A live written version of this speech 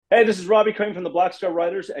Hey, this is Robbie Crane from the Black Star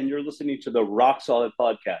Riders, and you're listening to the Rock Solid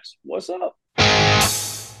Podcast. What's up? Make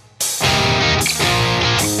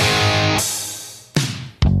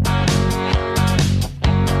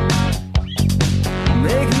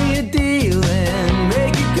me a deal and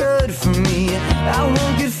make it good for me. I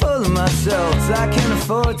won't get full of myself, so I can't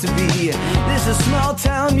afford to be. This is small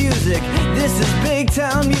town music, this is big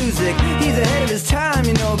town music. He's ahead of his time,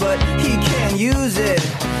 but he can't use it.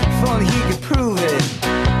 If only he could prove it.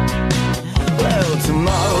 Well,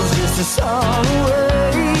 tomorrow's just a song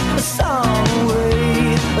away, a song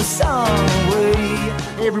away, a song away.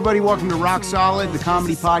 Hey everybody, welcome to Rock Solid, the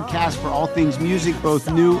comedy podcast for all things music,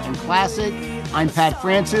 both new and classic. I'm Pat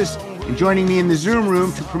Francis, and joining me in the Zoom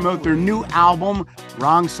room to promote their new album,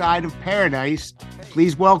 Wrong Side of Paradise,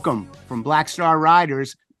 please welcome from Black Star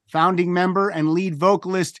Riders, founding member and lead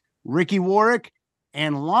vocalist Ricky Warwick,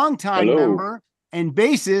 and longtime member and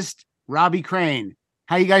bassist Robbie Crane.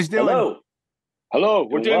 How you guys doing? Hello,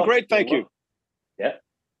 we're doing great, thank you. Yeah.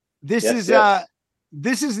 This is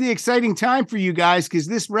the exciting time for you guys because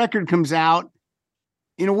this record comes out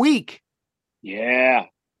in a week. Yeah,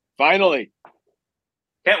 finally.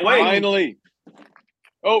 Can't wait. Finally.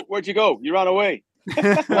 Oh, where'd you go? You ran away.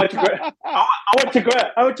 I went to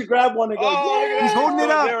grab one and go, yeah. He's holding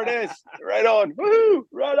it up. There it is. Right on. Woohoo.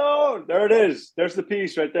 Right on. There it is. There's the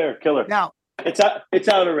piece right there. Killer. Now, it's out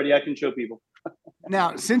already. I can show people.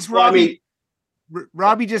 Now, since Robbie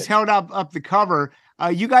just held up the cover,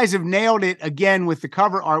 you guys have nailed it again with the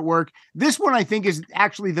cover artwork. This one, I think, is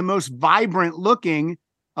actually the most vibrant looking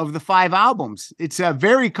of the 5 albums. It's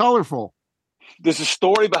very colorful. There's a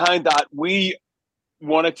story behind that. We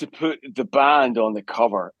wanted to put the band on the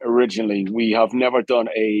cover originally. We have never done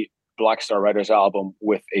a Black Star Riders album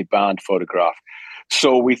with a band photograph.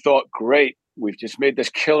 So we thought, great, we've just made this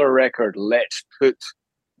killer record. Let's put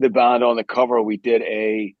the band on the cover. We did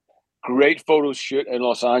a great photo shoot in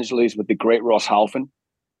Los Angeles with the great Ross Halfin.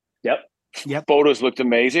 Yep. Photos looked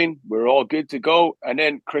amazing. We were all good to go. And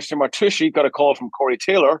then Christian Martucci got a call from Corey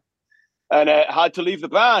Taylor and had to leave the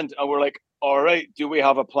band. And we're like, all right, do we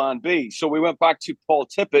have a plan B? So we went back to Paul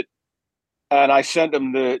Tippett and I sent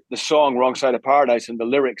him the song Wrong Side of Paradise and the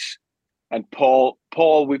lyrics. And Paul,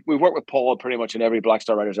 we worked with Paul pretty much in every Black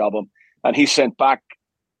Star Riders album. And he sent back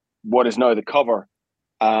what is now the cover.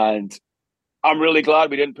 And I'm really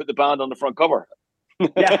glad we didn't put the band on the front cover.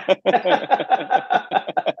 Yeah.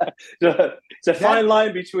 It's a fine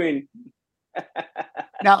line between.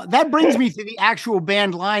 Now, that brings me to the actual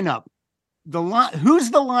band lineup.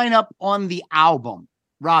 Who's the lineup on the album?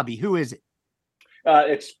 Robbie, who is it?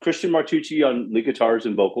 It's Christian Martucci on lead guitars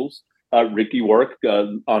and vocals, Ricky Warwick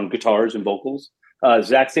on guitars and vocals,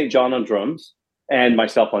 Zach St. John on drums, and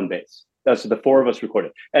myself on bass. That's the 4 of us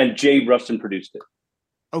recorded. And Jay Rustin produced it.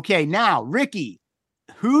 Okay, now, Ricky,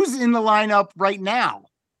 who's in the lineup right now?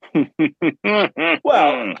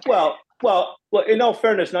 Well, in all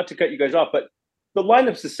fairness, not to cut you guys off, but the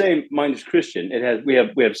lineup's the same minus Christian. We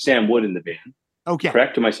have Sam Wood in the band. Okay.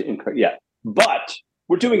 Correct? Yeah. But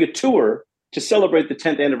we're doing a tour to celebrate the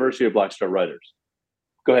 10th anniversary of Black Star Riders.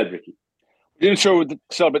 Go ahead, Ricky. We're doing a show to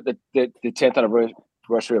celebrate the 10th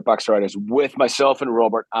anniversary of Black Star Riders with myself and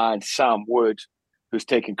Robert and Sam Wood, who's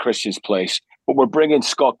taking Christian's place. But we're bringing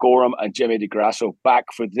Scott Gorham and Jimmy DeGrasso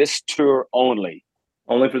back for this tour only.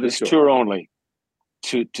 Only for this tour only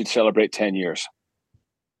to celebrate 10 years.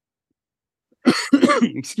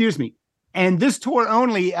 Excuse me. And this tour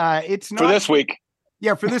only, it's not for this week.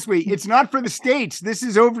 Yeah, for this week. It's not for the States. This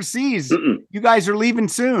is overseas. You guys are leaving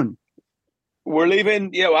soon. We're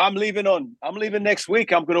leaving. Yeah, well, I'm leaving next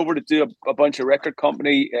week. I'm going over to do a bunch of record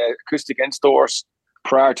company acoustic in-stores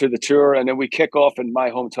prior to the tour, and then we kick off in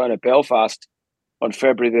my hometown of Belfast on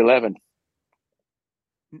February the 11th.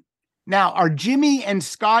 Now, are Jimmy and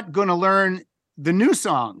Scott going to learn the new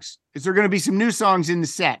songs? Is there going to be some new songs in the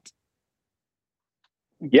set?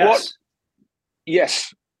 Yes.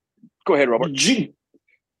 Yes. Go ahead, Robert.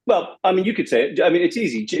 Well, I mean, you could say it. I mean, it's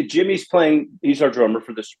easy. Jimmy's playing. He's our drummer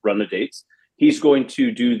for this run of dates. He's going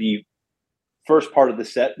to do the first part of the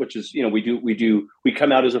set, which is, we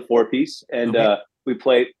come out as a 4-piece and we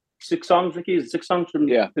play 6 songs. Ricky, is it 6 songs from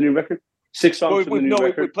the new record? 6 songs from the new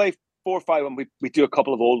record. We play 4 or 5, and we do a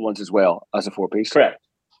couple of old ones as well as a 4-piece. Correct.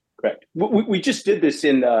 We just did this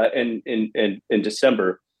in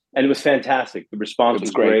December, and it was fantastic. The response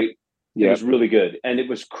was great. Yeah. It was really good, and it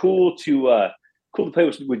was cool to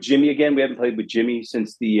play with Jimmy again. We haven't played with Jimmy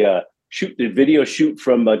since the video shoot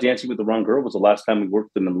from Dancing with the Wrong Girl was the last time we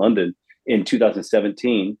worked with them in London in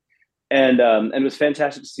 2017. And it was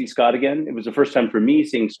fantastic to see Scott again. It was the first time for me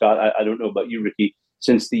seeing Scott. I don't know about you, Ricky,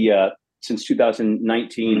 since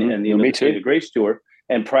 2019 and the State of Grace tour.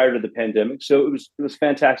 and prior to the pandemic. So it was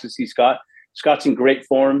fantastic to see Scott. Scott's in great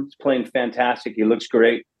form. He's playing fantastic. He looks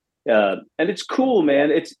great. And it's cool,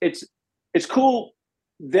 man. It's cool.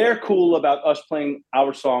 They're cool about us playing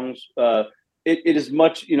our songs. It is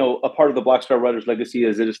much, a part of the Black Star Riders legacy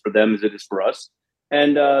as it is for them, as it is for us.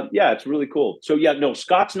 And it's really cool. So no,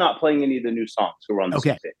 Scott's not playing any of the new songs who are on the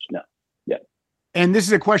same stage. No. Yeah. And this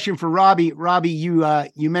is a question for Robbie. Robbie,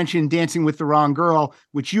 you mentioned Dancing with the Wrong Girl,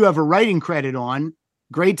 which you have a writing credit on.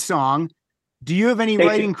 Great song. Do you have any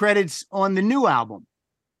writing credits on the new album?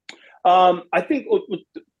 I think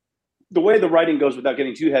the way the writing goes, without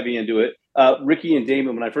getting too heavy into it, Ricky and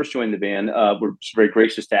Damon, when I first joined the band, were very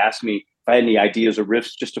gracious to ask me if I had any ideas or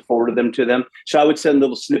riffs just to forward them to them. So I would send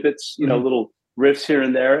little snippets, little riffs here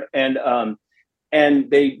and there,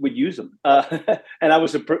 and they would use them. And I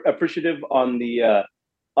was appreciative on the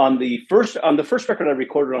first record I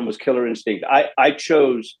recorded on was Killer Instinct. I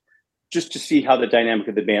chose just to see how the dynamic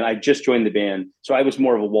of the band. I just joined the band, so I was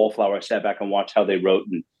more of a wallflower. I sat back and watched how they wrote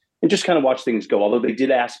and just kind of watch things go. Although they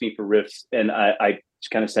did ask me for riffs, and I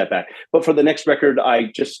just kind of sat back. But for the next record,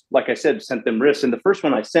 I just, like I said, sent them riffs. And the first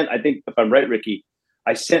one I sent, I think, if I'm right, Ricky,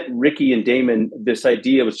 I sent Ricky and Damon this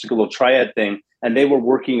idea. It was like a little triad thing, and they were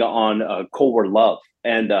working on Cold War Love.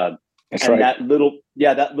 And that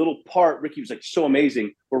little part, Ricky was like, so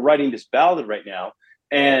amazing. We're writing this ballad right now,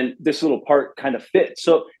 and this little part kind of fits.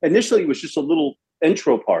 So initially, it was just a little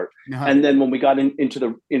intro part, and then when we got into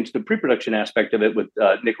the pre-production aspect of it with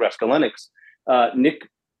Nick Raskulinecz, Nick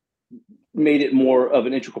made it more of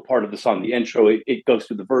an integral part of the song. The intro, it goes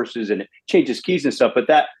through the verses and it changes keys and stuff, but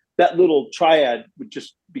that little triad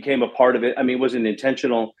just became a part of it. I mean, it wasn't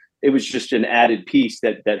intentional. It was just an added piece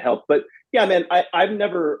that helped. But yeah, man, I've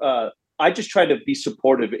never. I just try to be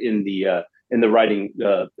supportive in the writing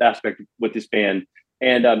aspect with this band,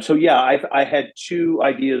 and I had two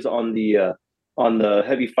ideas on the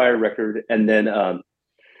Heavy Fire record, and then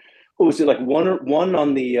what was it, like one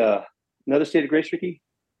on the Another State of Grace, Ricky?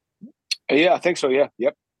 Yeah, I think so. Yeah,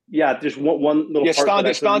 yep. Yeah, there's one little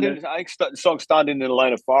part. Standing. I think the song "Standing in the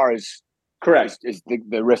Line of Fire" is correct. Is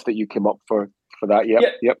the riff that you came up for that? Yep. Yeah.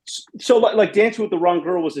 Yep. So like "Dancing with the Wrong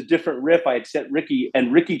Girl" was a different riff I had sent Ricky,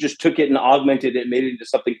 and Ricky just took it and augmented it, made it into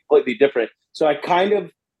something completely different. So I kind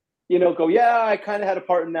of, I kind of had a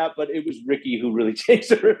part in that, but it was Ricky who really changed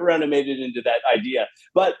the riff around and made it into that idea.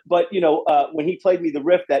 But when he played me the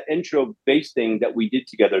riff, that intro bass thing that we did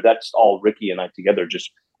together, that's all Ricky and I together, just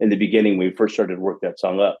in the beginning when we first started to work that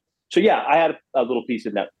song up. So yeah, I had a little piece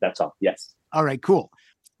in that song. Yes. All right, cool.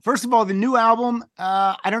 First of all, the new album,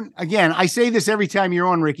 I say this every time you're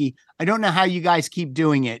on, Ricky. I don't know how you guys keep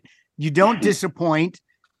doing it. You don't disappoint,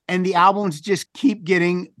 and the albums just keep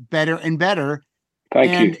getting better and better.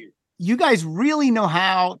 Thank you. You guys really know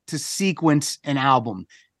how to sequence an album,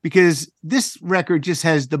 because this record just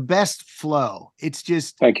has the best flow. It's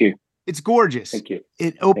just, thank you. It's gorgeous. Thank you.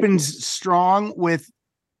 It opens strong with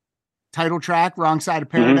title track, Wrong Side of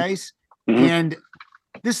Paradise. Mm-hmm. And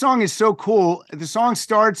this song is so cool. The song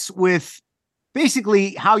starts with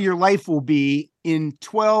basically how your life will be in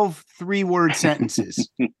 12 3-word sentences.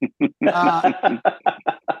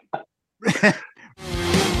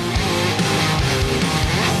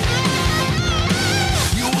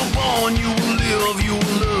 You will live, you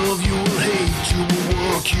will love, you will hate, you will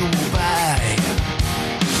work, you will buy.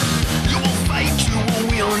 You will fight, you will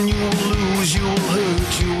win, you will lose, you will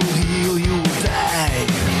hurt, you will heal, you will die.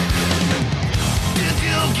 Did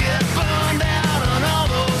you get burned out on all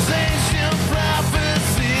those ancient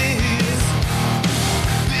prophecies?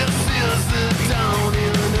 This is the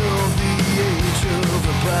dawning of the age of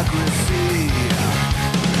hypocrisy.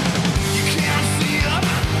 You can't see it,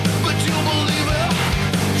 but you believe it.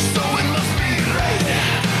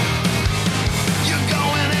 You're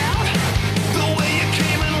going out the way you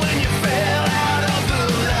came in when you fell out of the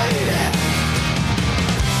light,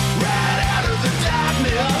 right out of the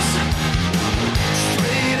darkness,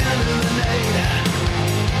 straight into the night.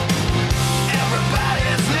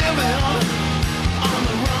 Everybody's living on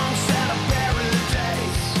the wrong side of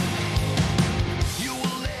paradise. You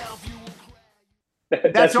will laugh, you will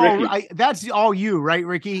cry. That's all. That's all you, right,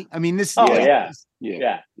 Ricky? I mean, this. Oh yeah.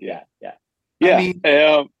 Yeah, I mean,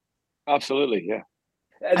 absolutely. Yeah.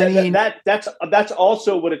 That's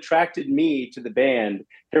also what attracted me to the band.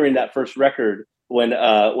 Hearing that first record when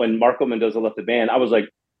Marco Mendoza left the band, I was like,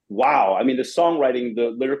 wow. I mean, the songwriting,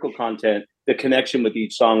 the lyrical content, the connection with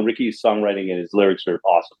each song, Ricky's songwriting and his lyrics are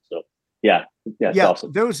awesome. So yeah, it's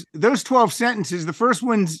awesome. Those 12 sentences. The first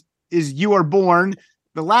one is "You are born."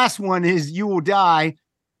 The last one is "You will die,"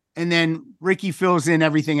 and then Ricky fills in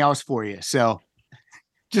everything else for you. So.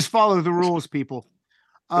 Just follow the rules, people.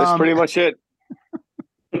 That's pretty much it.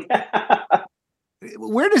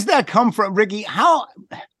 Where does that come from, Ricky?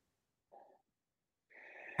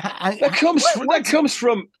 That comes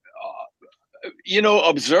from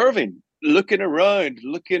observing, looking around,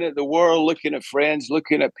 looking at the world, looking at friends,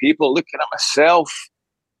 looking at people, looking at myself.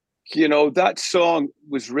 That song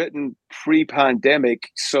was written pre-pandemic,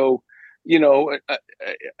 so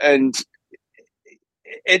and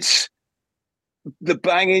it's the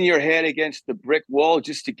banging your head against the brick wall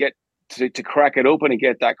just to get to crack it open and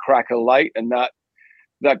get that crack of light, and that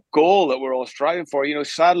goal that we're all striving for.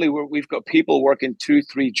 Sadly, we've got people working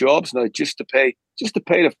 2-3 jobs now just to pay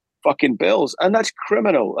the fucking bills, and that's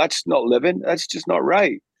criminal. That's not living. That's just not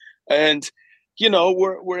right. And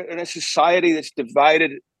we're in a society that's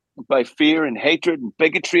divided by fear and hatred and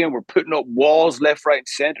bigotry, and we're putting up walls left, right, and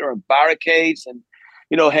center, and barricades, and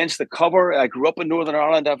hence the cover. I grew up in Northern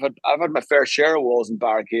Ireland. I've had my fair share of walls and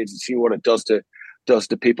barricades and seen what it does to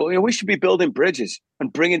people. We should be building bridges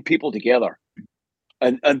and bringing people together,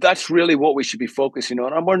 and that's really what we should be focusing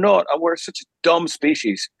on. And we're not. And we're such a dumb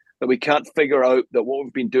species that we can't figure out that what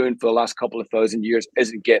we've been doing for the last couple of thousand years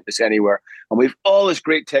isn't getting us anywhere. And we've all this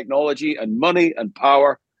great technology and money and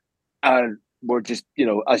power, and we're just,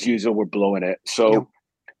 as usual, we're blowing it. So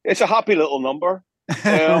it's a happy little number.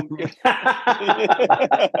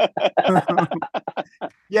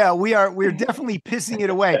 Yeah, we're definitely pissing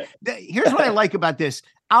it away. Here's what I like about this.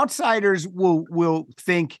 Outsiders will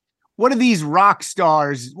think, what do these rock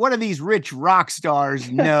stars, what do these rich rock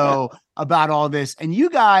stars know about all this? And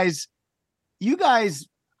you guys,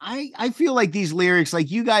 I feel like these lyrics,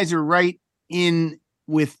 like you guys are right in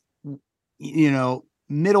with,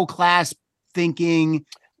 middle class thinking.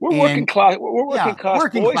 We're working class. We're working class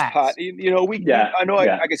boys, Pat.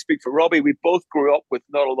 I can speak for Robbie. We both grew up with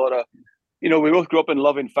not a lot of, we both grew up in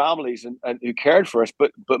loving families and who cared for us.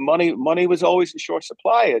 But money was always in short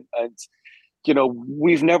supply, and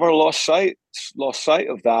we've never lost sight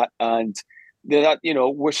of that. And that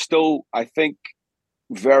we're still, I think,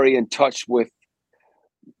 very in touch with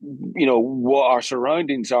what our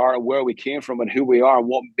surroundings are, and where we came from, and who we are, and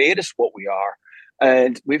what made us what we are.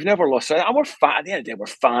 And we've never lost sight. And we're at the end of the day, we're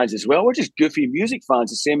fans as well. We're just goofy music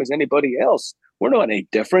fans, the same as anybody else. We're not any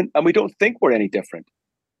different, and we don't think we're any different.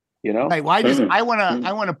 Right. Well, I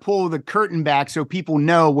want to pull the curtain back so people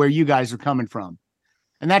know where you guys are coming from,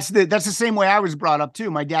 and that's the same way I was brought up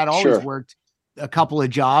too. My dad always worked a couple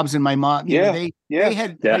of jobs, and my mom, they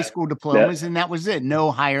had high school diplomas, and that was it.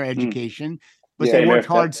 No higher education, but they worked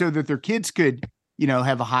hard so that their kids could,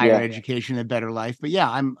 have a higher education, a better life. But yeah,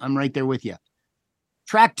 I'm right there with you.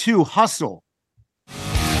 Track 2, Hustle.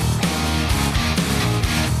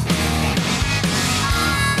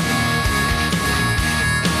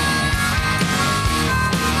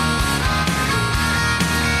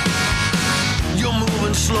 You're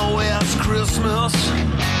moving slow as Christmas,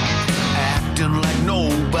 acting like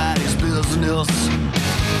nobody's business.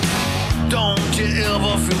 Don't you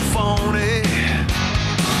ever feel phony?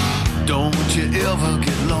 Don't you ever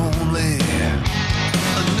get lonely?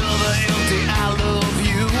 Another empty I love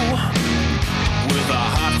you with a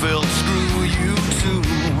heartfelt screw you too.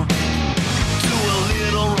 Do a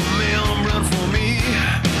little remembering for me.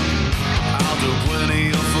 I'll do plenty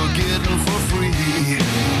of forgetting for free.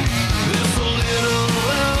 There's a little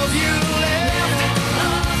love you left.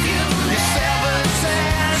 You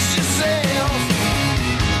sabotage yourself.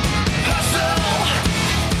 Hustle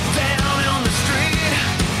down on the street.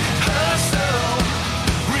 Hustle.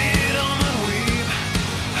 Read on the weave.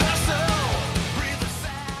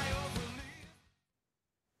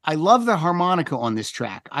 I love the harmonica on this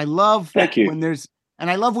track. I love when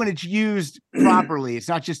it's used properly. It's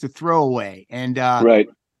not just a throwaway. And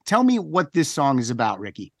tell me what this song is about,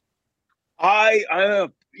 Ricky. I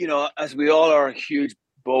as we all are, a huge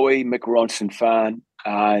Bowie, Mick Ronson fan,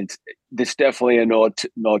 and this definitely a nod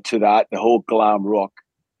to that, the whole glam rock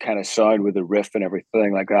kind of sound with the riff and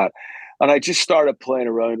everything like that. And I just started playing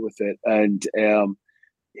around with it, and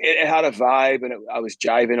it had a vibe, and I was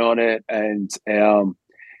jiving on it, and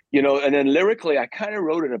and then lyrically, I kind of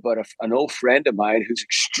wrote it about an old friend of mine who's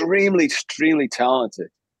extremely, extremely talented,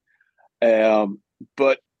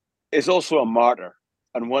 but is also a martyr,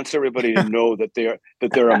 and wants everybody to know that they're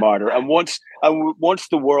a martyr, and wants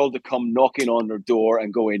the world to come knocking on their door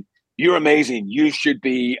and going, "You're amazing. You should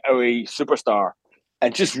be a superstar,"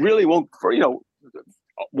 and just really won't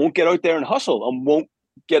get out there and hustle, and won't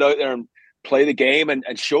get out there and play the game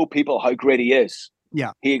and show people how great he is.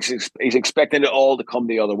 Yeah, he's expecting it all to come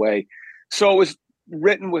the other way. So it was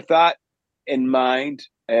written with that in mind,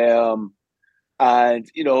 and I'm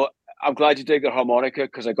glad you dig the harmonica,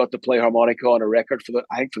 because I got to play harmonica on a record for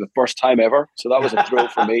the first time ever. So that was a thrill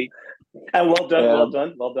for me. And well done.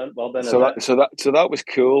 So that was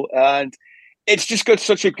cool, and it's just got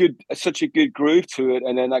such a good groove to it,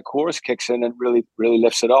 and then that chorus kicks in and really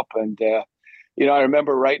lifts it up. And I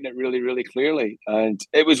remember writing it really clearly, and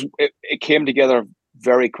it came together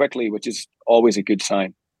very quickly, which is always a good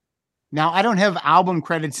sign. Now, I don't have album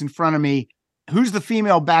credits in front of me. Who's the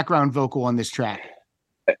female background vocal on this track?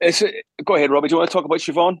 Go ahead, Robbie. Do you want to talk about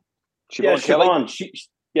Siobhan? Siobhan Kelly?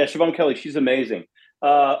 Siobhan Kelly. She's amazing.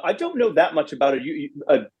 I don't know that much about her.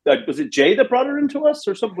 Was it Jay that brought her into us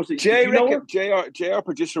or something? Was it Jay? Jay, our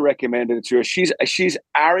producer, recommended it to her. She's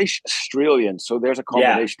Irish Australian, so there's a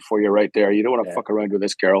combination for you right there. You don't want to fuck around with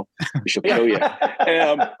this girl; she'll kill you.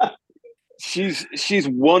 She's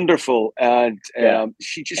wonderful, and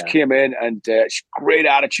she just came in, and she's great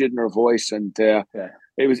attitude in her voice, and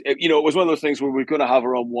it was one of those things where we were going to have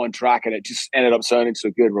her on one track, and it just ended up sounding so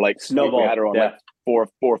good. We're like, we had her on like four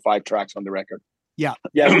or five tracks on the record. Yeah.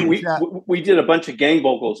 We did a bunch of gang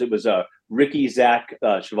vocals. It was Ricky, Zach,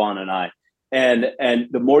 Siobhan, and I. And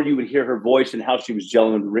the more you would hear her voice and how she was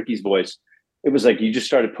gelling with Ricky's voice, it was like you just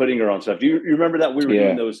started putting her on stuff. Do you remember that we were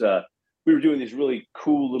doing those? We were doing these really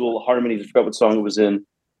cool little harmonies. I forgot what song it was in,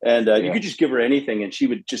 and you could just give her anything, and she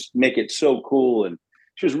would just make it so cool. And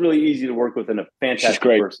she was really easy to work with and a fantastic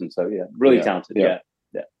person. So really talented. Yeah.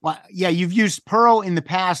 Well, you've used Pearl in the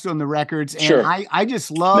past on the records, and I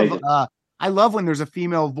just love. I love when there's a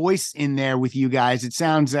female voice in there with you guys. It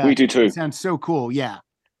sounds we do too. It sounds so cool. Yeah,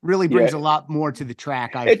 really brings a lot more to the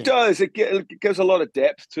track. I think it does. It gives a lot of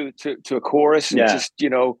depth to a chorus, and just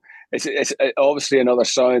it's obviously another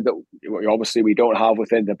sound that obviously we don't have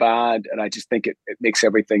within the band, and I just think it makes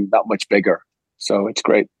everything that much bigger. So it's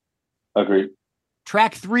great. Agreed.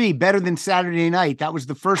 Track 3, Better Than Saturday Night. That was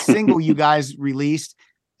the first single you guys released.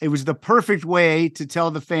 It was the perfect way to tell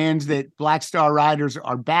the fans that Black Star Riders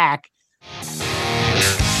are back. It's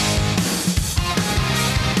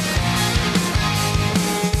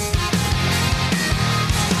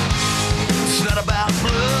not about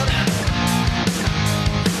blood,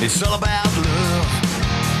 it's all about love.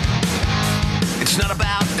 It's not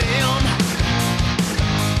about them,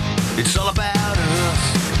 it's all about us.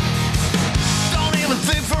 Don't even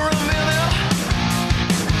think for a minute,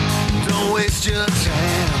 don't waste your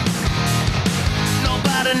time.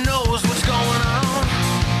 Nobody knows what's going on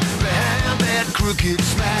behind that crooked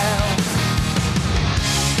smile.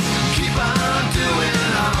 Keep on doing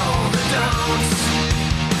all the don'ts.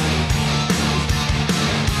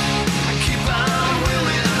 Keep on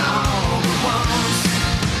willing all the wants.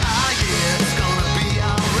 It's gonna be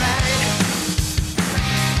alright.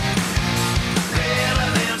 Better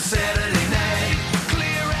than Saturday night.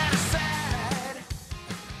 Clear out of sight.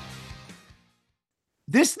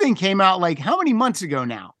 This thing came out like how many months ago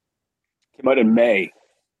now? Came out in May.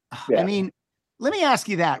 I mean, let me ask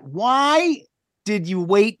you that. Why did you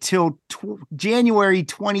wait till January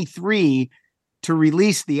 23 to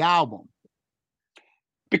release the album?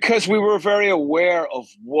 Because we were very aware of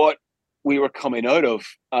what we were coming out of.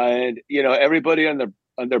 And, everybody and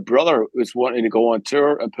their brother was wanting to go on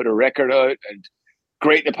tour and put a record out. And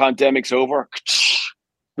great, the pandemic's over.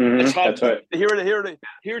 Mm-hmm. That's right.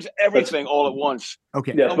 Here's everything all at once.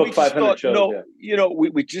 Okay. Yeah, book 500 shows.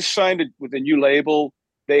 We just signed it with a new label.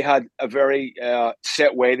 They had a very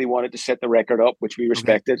set way they wanted to set the record up, which we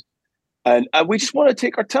respected. And we just want to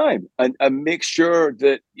take our time and make sure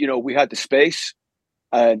that, we had the space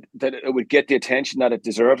and that it would get the attention that it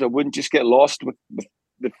deserved. It wouldn't just get lost with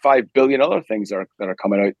the 5 billion other things that are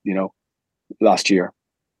coming out, last year.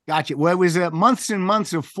 Gotcha. Well, it was months and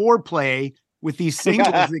months of foreplay with these singles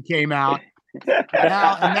that came out.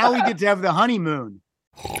 And now we get to have the honeymoon.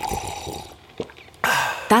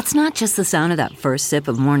 That's not just the sound of that first sip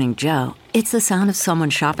of Morning Joe. It's the sound of someone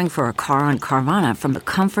shopping for a car on Carvana from the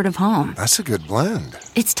comfort of home. That's a good blend.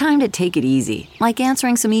 It's time to take it easy, like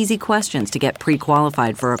answering some easy questions to get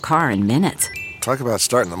pre-qualified for a car in minutes. Talk about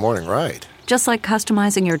starting the morning right. Just like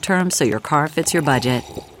customizing your terms so your car fits your budget.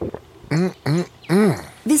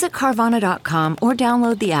 Visit Carvana.com or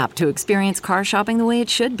download the app to experience car shopping the way it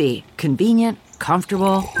should be. Convenient,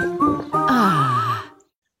 comfortable.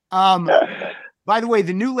 By the way,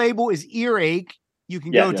 the new label is Earache. You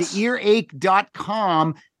can go to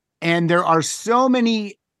earache.com, and there are so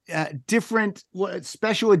many different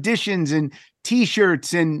special editions and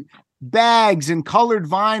T-shirts and bags and colored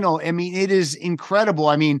vinyl. I mean, it is incredible.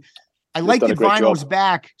 I mean, I like that vinyl's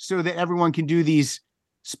back so that everyone can do these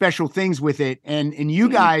special things with it. And you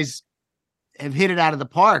guys have hit it out of the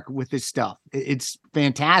park with this stuff. It's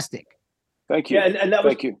fantastic. Thank you. Yeah, and that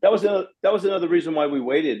was another reason why we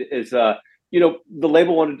waited is the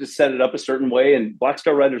label wanted to set it up a certain way, and Black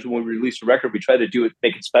Star Riders, when we released a record, we tried to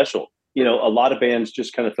make it special. a lot of bands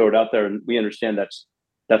just kind of throw it out there, and we understand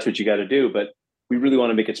that's what you got to do, but we really want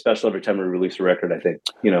to make it special every time we release a record. I think,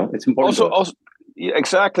 it's important. Also, yeah,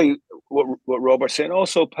 exactly what Robert's saying.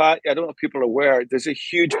 Also, Pat, I don't know if people are aware, there's a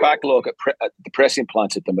huge backlog at the pressing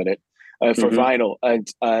plants at the minute for vinyl, and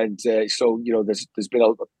so there's been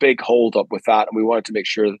a big hold up with that, and we wanted to make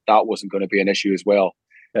sure that wasn't going to be an issue as well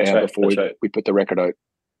before we put the record out.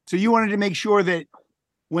 So you wanted to make sure that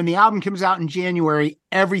when the album comes out in January,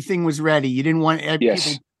 everything was ready. You didn't want people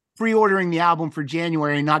pre-ordering the album for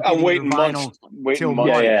January and not getting waiting vinyl till March.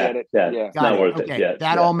 It's not worth it. Okay.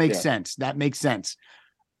 That all makes sense. That makes sense.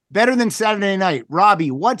 Better than Saturday night.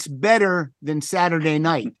 Robbie, what's better than Saturday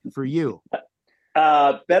night for you?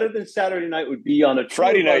 Better than Saturday night would be on a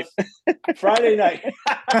Friday night. Friday night.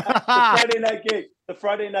 The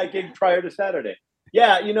Friday night gig prior to Saturday.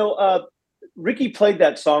 Yeah, Ricky played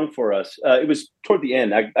that song for us. It was toward the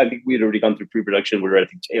end. I think we had already gone through pre-production. We were at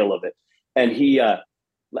the tail of it. And he,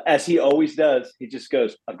 as he always does, he just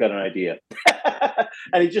goes, "I've got an idea."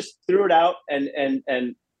 And he just threw it out. And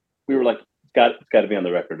we were like, it's got to be on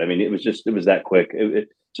the record. I mean, it was that quick.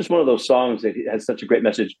 It's just one of those songs that has such a great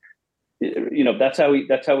message. That's how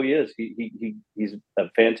he is. He's a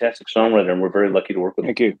fantastic songwriter, and we're very lucky to work with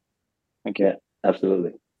him. Thank you. Yeah,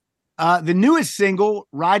 absolutely. The newest single,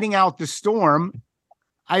 "Riding Out the Storm,"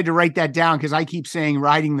 I had to write that down because I keep saying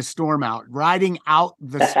 "riding the storm out." Riding Out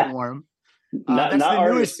the Storm. Not the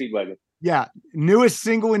newest Speedwagon. Yeah, newest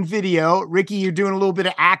single and video. Ricky, you're doing a little bit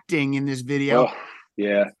of acting in this video. Oh,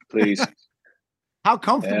 yeah, please. How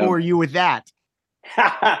comfortable are you with that?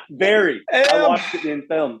 Very. I watched it in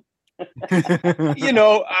film.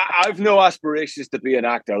 I've no aspirations to be an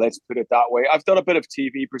actor. Let's put it that way. I've done a bit of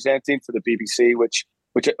TV presenting for the BBC, which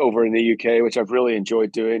over in the UK, which I've really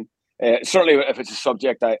enjoyed doing. Certainly, if it's a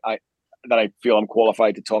subject that I feel I'm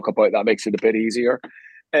qualified to talk about, that makes it a bit easier.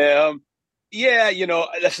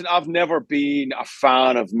 Listen, I've never been a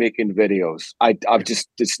fan of making videos.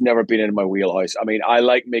 It's never been in my wheelhouse. I mean, I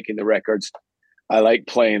like making the records. I like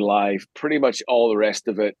playing live. Pretty much all the rest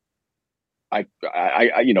of it,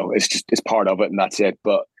 it's part of it, and that's it.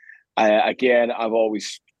 But I've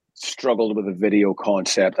always struggled with the video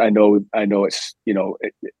concept. I know it's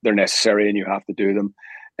they're necessary and you have to do them.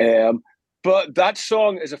 But that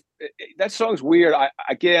song song's weird.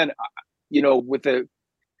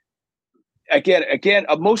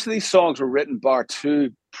 Most of these songs were written bar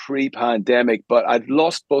two pre-pandemic, but I'd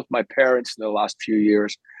lost both my parents in the last few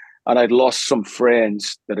years, and I'd lost some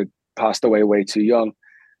friends that had passed away way too young.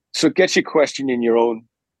 So it gets you questioning your own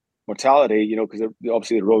mortality, because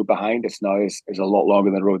obviously the road behind us now is a lot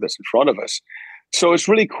longer than the road that's in front of us. So it's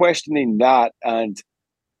really questioning that and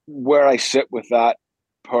where I sit with that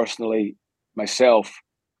personally myself,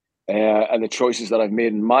 and the choices that I've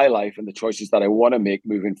made in my life and the choices that I want to make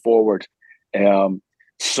moving forward. I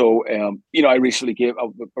recently gave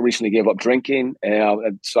up drinking,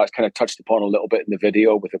 and so I kind of touched upon a little bit in the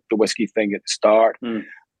video with the whiskey thing at the start.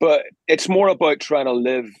 But it's more about trying to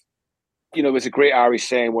live. There's a great Irish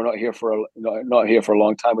saying, "We're not here for a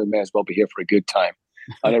long time. We may as well be here for a good time."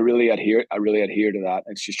 And I really adhere to that.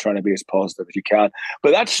 It's just trying to be as positive as you can.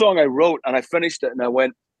 But that song I wrote, and I finished it, and I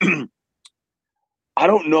went, I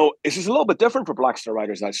don't know. This is a little bit different for Black Star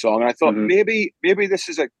Riders, that song. And I thought maybe this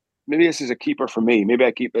is a keeper for me. Maybe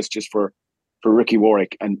I keep this just for Ricky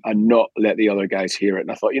Warwick and not let the other guys hear it. And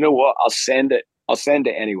I thought, you know what? I'll send it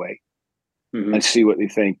anyway. And see what they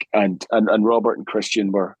think. And Robert and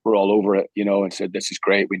Christian were all over it, and said, "This is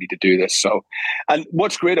great. We need to do this." So, and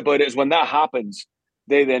what's great about it is when that happens,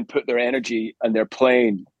 they then put their energy and their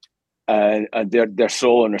playing and their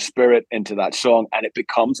soul and their spirit into that song, and it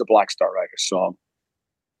becomes a Black Star Riders song.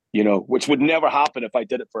 Which would never happen if I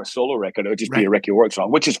did it for a solo record. It would just be a Ricky Warwick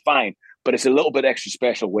song, which is fine. But it's a little bit extra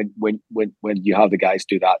special when you have the guys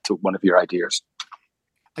do that to one of your ideas.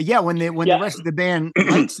 Yeah, when the rest of the band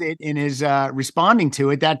likes it and is responding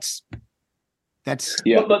to it, that's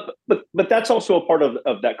yeah. But that's also a part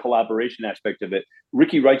of that collaboration aspect of it.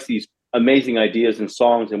 Ricky writes these amazing ideas and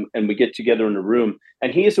songs, and we get together in a room.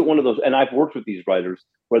 And he isn't one of those. And I've worked with these writers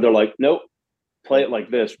where they're like, "Nope, play it like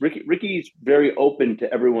this." Ricky's very open to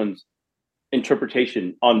everyone's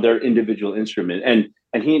interpretation on their individual instrument, and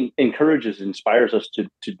he encourages, inspires us to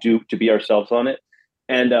be ourselves on it.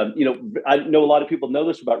 And, I know a lot of people know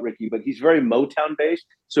this about Ricky, but he's very Motown based.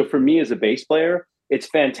 So for me as a bass player, it's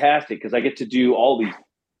fantastic because I get to do all these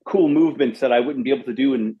cool movements that I wouldn't be able to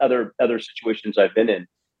do in other situations I've been in.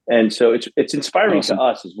 And so it's inspiring to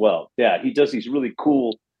us as well. Yeah, he does these really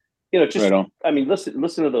cool, listen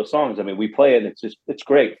to those songs. I mean, we play it and it's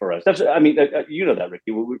great for us. That's, that,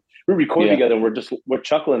 Ricky. We record together and we're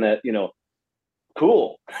chuckling at,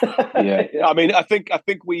 Cool. Yeah. I mean, I think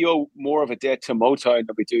we owe more of a debt to Motown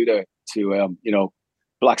than we do to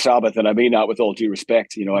Black Sabbath, and I mean that with all due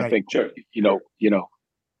respect. Right. I think Sure.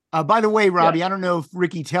 By the way, Robbie, I don't know if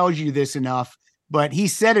Ricky tells you this enough, but he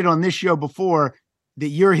said it on this show before that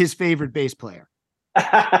you're his favorite bass player.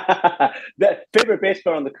 That favorite bass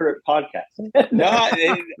player on the current podcast. No,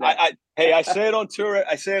 I say it on tour.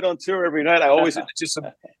 I say it on tour every night. I always just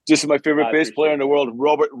my favorite bass player in the world,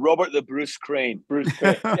 Robert the Bruce Crane. Bruce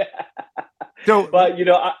Crane. Yeah. So, but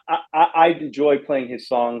I enjoy playing his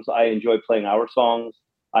songs. I enjoy playing our songs.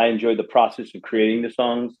 I enjoy the process of creating the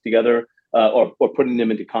songs together, or putting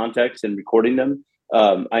them into context and recording them.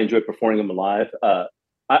 I enjoy performing them live.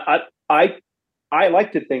 I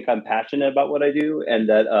like to think I'm passionate about what I do, and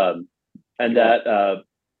that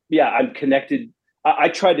I'm connected. I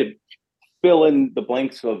try to fill in the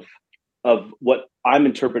blanks of what I'm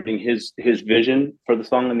interpreting his vision for the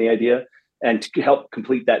song and the idea, and to help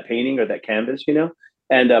complete that painting or that canvas,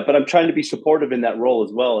 And but I'm trying to be supportive in that role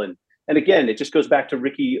as well. And again, it just goes back to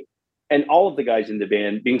Ricky and all of the guys in the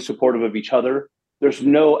band being supportive of each other.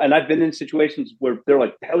 And I've been in situations where they're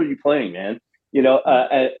like, "The hell are you playing, man?"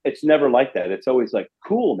 It's never like that. It's always like,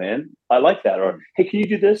 "Cool, man, I like that," or "Hey, can you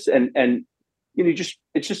do this?" And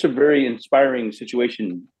it's just a very inspiring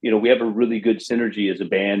situation. We have a really good synergy as a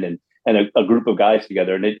band and a group of guys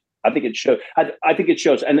together, and I think it shows. I think it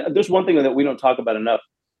shows. And there's one thing that we don't talk about enough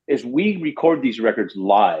is we record these records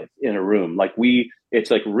live in a room. It's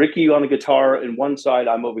like Ricky on the guitar in one side,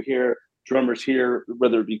 I'm over here, drummers here,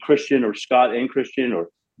 whether it be Christian or Scott and Christian or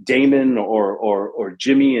Damon or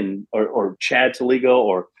Jimmy or Chad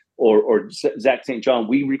Saligo or Zach St. John.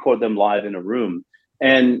 We record them live in a room,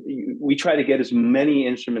 and we try to get as many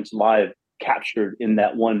instruments live captured in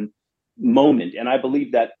that one moment. And I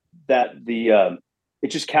believe that it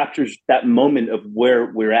just captures that moment of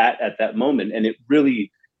where we're at that moment, and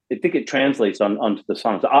I think it translates onto the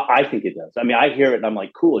songs. I think it does. I mean, I hear it and I'm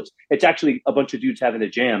like, cool. It's actually a bunch of dudes having a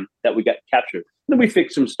jam that we got captured. And then we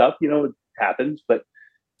fix some stuff, it happens, but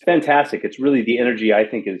it's fantastic. It's really the energy I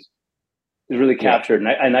think is really captured.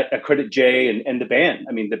 And I credit Jay and the band.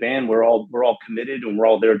 I mean, the band, we're all committed and we're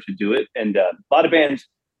all there to do it. And a lot of bands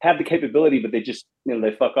have the capability, but they just,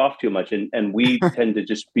 they fuck off too much. And we tend to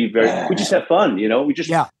just be we just have fun, we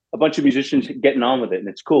just, a bunch of musicians getting on with it. And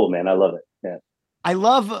it's cool, man. I love it. Yeah. I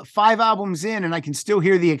love 5 albums in, and I can still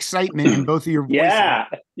hear the excitement in both of your voices.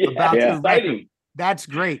 About the record. That's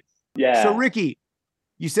great. Yeah. So, Ricky,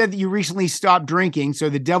 you said that you recently stopped drinking. So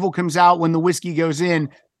the devil comes out when the whiskey goes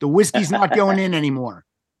in. The whiskey's not going in anymore.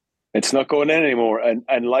 It's not going in anymore,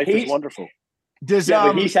 and life is wonderful.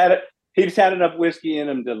 But he's had enough whiskey in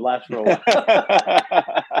him to last for a while.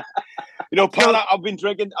 Pat, I've been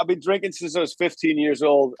drinking since I was 15 years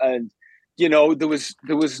old, and there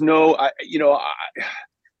was no,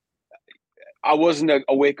 I wasn't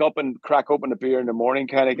a wake up and crack open a beer in the morning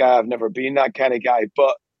kind of guy. I've never been that kind of guy,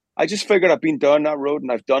 but I just figured I've been down that road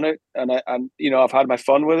and I've done it, and I've had my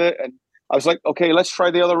fun with it, and I was like, okay, let's try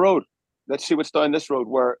the other road. Let's see what's down this road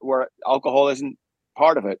where alcohol isn't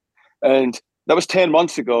part of it. And that was 10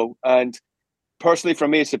 months ago. And personally, for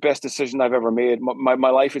me, it's the best decision I've ever made. My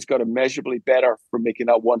life has got immeasurably better for making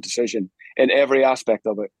that one decision in every aspect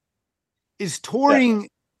of it. Is touring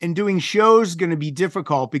and doing shows going to be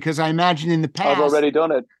difficult? Because I imagine in the past... I've already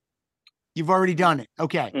done it. You've already done it.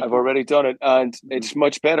 Okay. I've already done it, and it's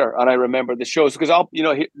much better. And I remember the shows because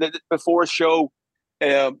before a show,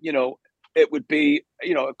 it would be,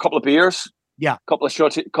 a couple of beers, a couple of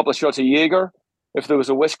shots of Jaeger. If there was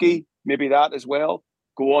a whiskey, maybe that as well.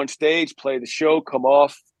 Go on stage, play the show, come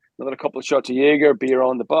off, another couple of shots of Jaeger, beer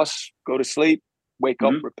on the bus, go to sleep, wake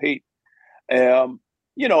up, repeat. And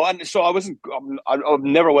so I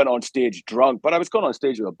never went on stage drunk, but I was going on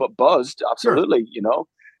stage with buzzed, absolutely,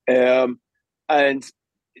 and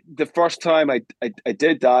the first time I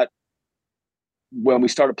did that, when we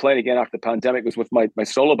started playing again after the pandemic, was with my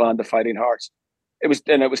solo band, the Fighting Hearts. It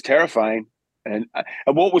was terrifying. And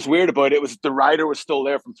what was weird about it was the rider was still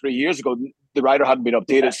there from 3 years ago. The rider hadn't been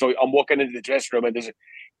updated. So I'm walking into the dressing room and there's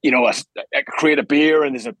a crate of beer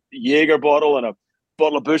and there's a Jaeger bottle and a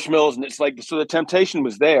bottle of Bushmills. And it's like, so the temptation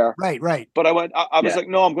was there. Right. But I was like,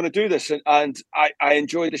 no, I'm going to do this. And I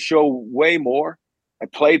enjoyed the show way more. I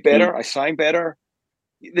played better. I sang better.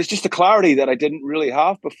 There's just a clarity that I didn't really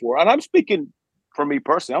have before. And I'm speaking for me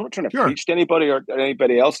personally. I'm not trying to preach to anybody or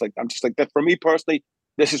anybody else. Like, I'm just like that. For me personally,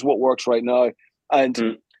 this is what works right now.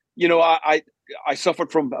 And, I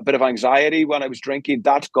suffered from a bit of anxiety when I was drinking.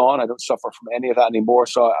 That's gone. I don't suffer from any of that anymore.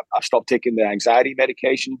 So I stopped taking the anxiety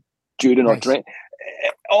medication due to not drink.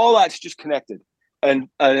 All that's just connected. And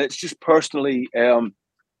it's just personally,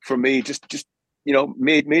 for me, just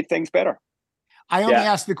made things better. I only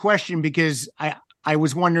asked the question because I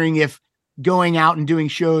was wondering if going out and doing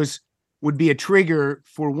shows would be a trigger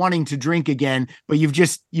for wanting to drink again, but you've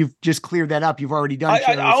just cleared that up. You've already done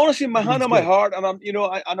shows. I honestly, my hand on my heart, and I'm doing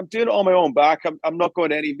it on my own back. I'm not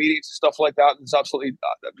going to any meetings and stuff like that. It's absolutely,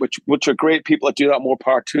 which are great people that do that. More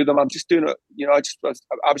power to them. I'm just doing it. I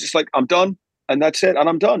was just like, I'm done, and that's it, and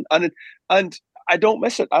I'm done, and I don't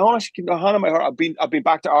miss it. I honestly, my hand on my heart. I've been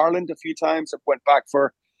back to Ireland a few times. I went back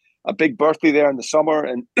for a big birthday there in the summer,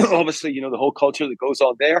 and obviously, the whole culture that goes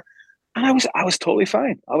on there. And I was totally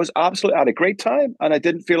fine. I had a great time, and I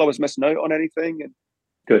didn't feel I was missing out on anything. And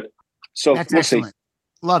good. So that's excellent.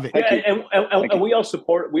 Love it. And we all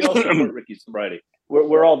support Ricky's sobriety.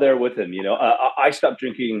 We're all there with him. I stopped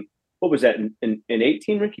drinking. What was that in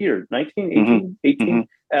 18, Ricky, or 19, 18?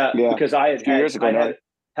 Because I had 2 years ago.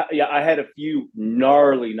 I had a few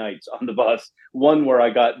gnarly nights on the bus. One where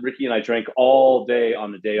Ricky and I drank all day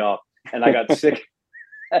on the day off, and I got sick.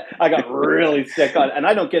 I got really sick and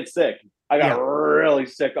I don't get sick. I got really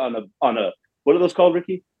sick on a, what are those called,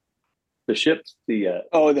 Ricky? The ships? The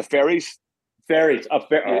ferries. Ferries.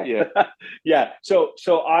 Yeah. So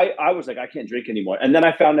I was like, I can't drink anymore. And then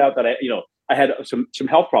I found out that I had some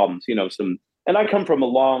health problems, and I come from a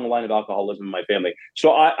long line of alcoholism in my family.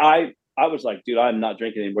 So I was like, dude, I'm not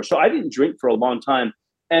drinking anymore. So I didn't drink for a long time.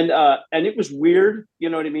 And it was weird, you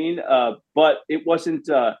know what I mean? But it wasn't,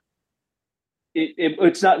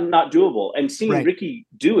 it's not doable. And seeing Ricky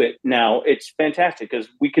do it now, it's fantastic because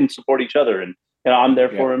we can support each other, and I'm there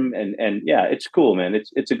for him, and it's cool, man.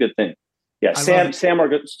 It's a good thing. Yeah, Sam, our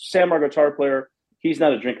guitar player, he's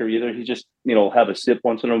not a drinker either. He just have a sip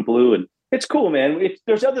once in a blue, and it's cool, man.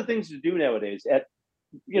 There's other things to do nowadays.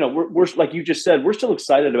 We're like you just said, we're still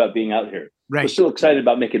excited about being out here. Right. We're still excited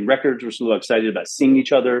about making records. We're still excited about seeing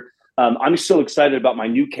each other. I'm still excited about my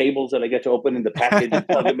new cables that I get to open in the package and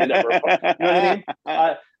plug them in. You know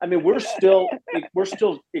what I mean? We're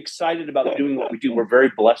still excited about doing what we do. We're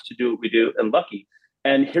very blessed to do what we do and lucky.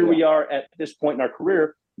 And here we are at this point in our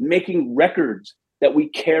career, making records that we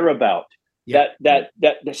care about, that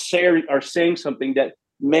are saying something that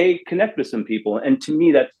may connect with some people. And to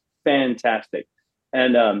me, that's fantastic.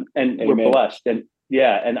 And we're blessed. And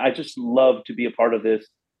I just love to be a part of this.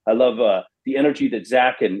 I love the energy that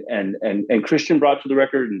Zach and Christian brought to the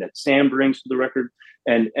record, and that Sam brings to the record,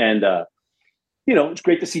 and it's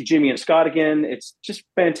great to see Jimmy and Scott again. It's just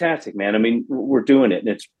fantastic, man. I mean, we're doing it, and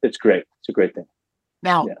it's great. It's a great thing.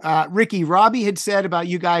 Now, Ricky, Robbie had said about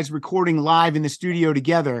you guys recording live in the studio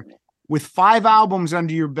together with 5 albums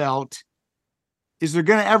under your belt. Is there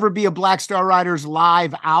going to ever be a Black Star Riders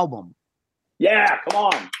live album? Yeah,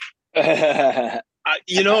 come on.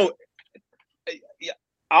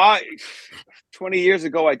 20 years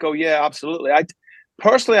ago, I go, yeah, absolutely. I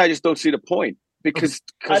just don't see the point because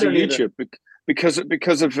of YouTube,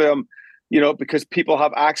 because of people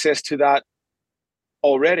have access to that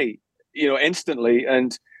already, instantly.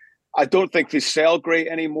 And I don't think they sell great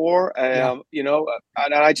anymore. And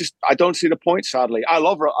I don't see the point, sadly. I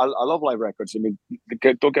love live records. I mean,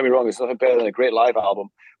 don't get me wrong. There's nothing better than a great live album.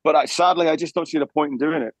 But sadly, I just don't see the point in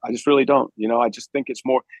doing it. I just really don't. I just think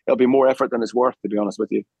it'll be more effort than it's worth, to be honest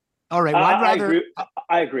with you. All right. Well, I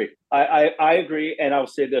agree. I agree. And I'll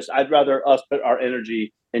say this: I'd rather us put our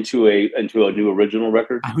energy into a new original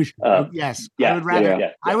record. Yes. I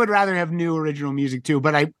would rather have new original music too.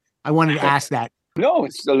 But I wanted to ask that. No,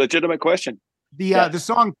 it's a legitimate question. The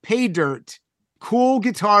song "Pay Dirt," cool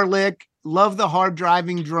guitar lick. Love the hard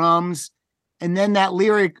driving drums, and then that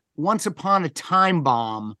lyric, "Once upon a time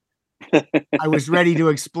bomb." I was ready to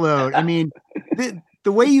explode. I mean,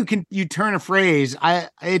 the way you turn a phrase,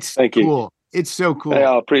 it's Thank cool. You. It's so cool.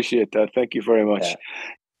 I appreciate that. Thank you very much.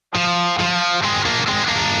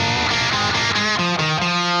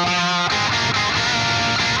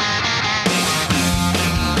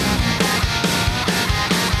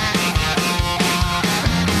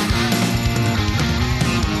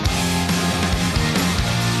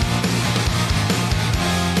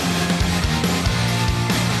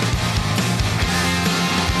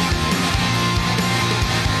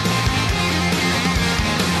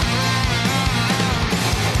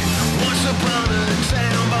 Once upon a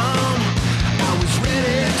time bomb,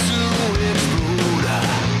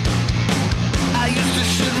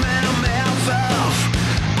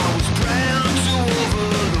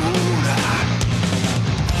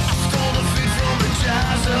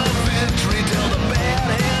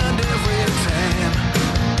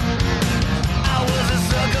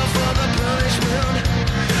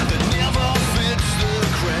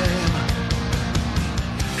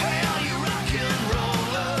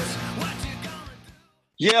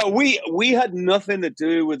 Yeah, we had nothing to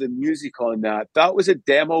do with the music on that. That was a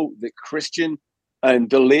demo that Christian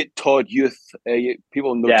and the late Todd Youth,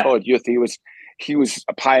 people know Todd Youth. He was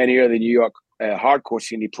a pioneer of the New York hardcore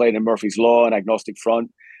scene. He played in Murphy's Law and Agnostic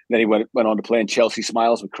Front. And then he went on to play in Chelsea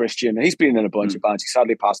Smiles with Christian. And he's been in a bunch of bands. He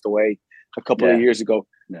sadly passed away a couple of years ago.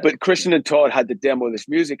 But Christian and Todd had the demo of this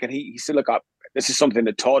music, and he said, "Look, this is something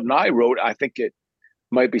that Todd and I wrote. I think it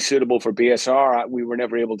might be suitable for BSR." We were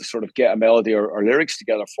never able to sort of get a melody or lyrics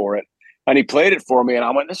together for it. And he played it for me, and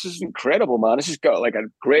I went, "This is incredible, man. This has got like a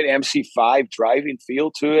great MC5 driving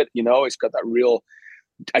feel to it. You know, it's got that real,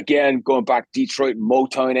 again, going back Detroit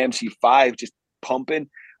Motown MC5 just pumping."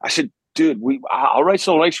 I said, "Dude, I'll write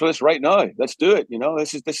some lyrics for this right now. Let's do it. You know,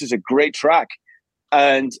 this is a great track."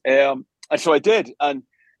 And so I did. And,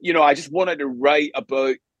 you know, I just wanted to write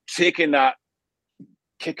about taking that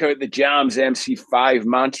kick out the jams MC5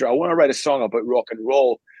 mantra. I want to write a song about rock and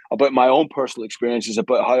roll, about my own personal experiences,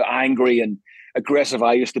 about how angry and aggressive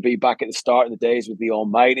I used to be back at the start of the days with the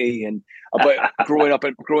Almighty, and about growing up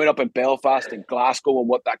in Belfast and Glasgow, and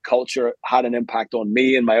what that culture had an impact on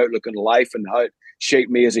me and my outlook on life, and how it shaped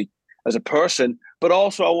me as a person. But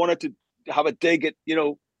also I wanted to have a dig at, you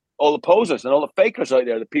know, all the posers and all the fakers out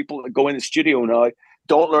there, the people that go in the studio now,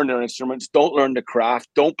 don't learn their instruments, don't learn the craft,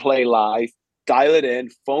 don't play live, dial it in,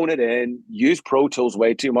 phone it in, use Pro Tools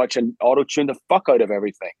way too much, and auto-tune the fuck out of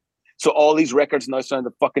everything. So all these records now sound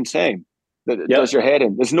the fucking same. That does your head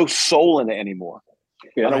in. There's no soul in it anymore.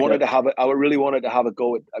 Yeah, and I really wanted to have a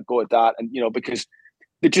go at that. And, you know, because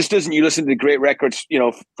it just isn't, you listen to the great records, you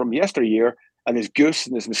know, from yesteryear, and there's goofs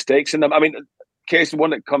and there's mistakes in them. I mean, case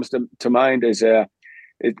one that comes to mind is the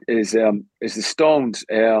Stones.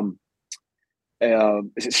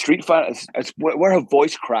 Is it Street Fighter? It's where her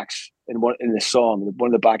voice cracks in the song. One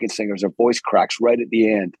of the backing singers, her voice cracks right at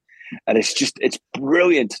the end, and it's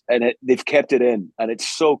brilliant. And they've kept it in, and it's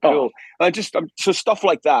so cool. So stuff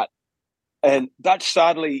like that, and that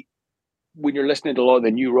sadly, when you're listening to a lot of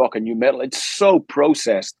the new rock and new metal, it's so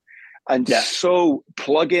processed and so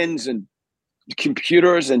plugins and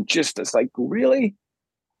computers, and just it's like, really,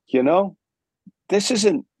 you know, this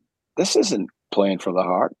isn't playing for the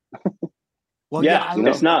heart. Well,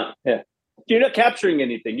 it's not. Yeah, you're not capturing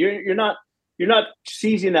anything. You're not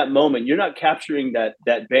seizing that moment. You're not capturing that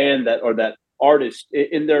band or that artist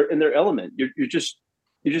in their element. You're just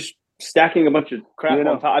stacking a bunch of crap on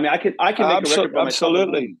top. I mean, I can make a record by myself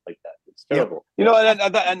like that. It's terrible. You know, and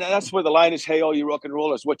that's where the line is, "Hey, all you rock and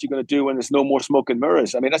rollers, what you going to do when there's no more smoke and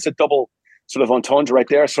mirrors?" I mean, that's a double sort of entendre right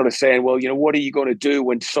there, sort of saying, well, you know, what are you going to do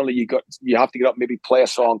when suddenly you have to get up, maybe play a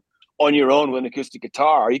song on your own with an acoustic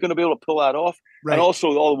guitar? Are you going to be able to pull that off? Right. And also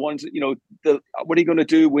all the ones that, you know, what are you going to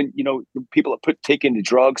do when, you know, the people that take in the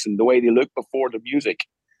drugs and the way they look before the music?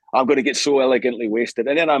 I'm going to get so elegantly wasted,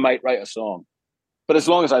 and then I might write a song. But as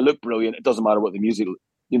long as I look brilliant, it doesn't matter what the music,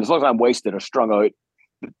 you know, as long as I'm wasted or strung out,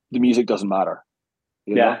 the music doesn't matter.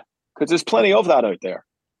 You know? Because there's plenty of that out there.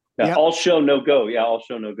 Yeah. Yep. All show, no go. Yeah. All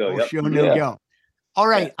show, no go. All show, no go. All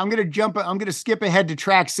right. I'm going to skip ahead to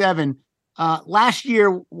track 7. Last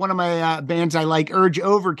year, one of my bands I like, Urge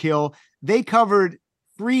Overkill, they covered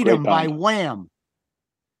Freedom by Wham.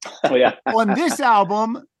 Oh, yeah. On this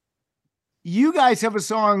album, you guys have a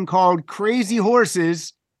song called Crazy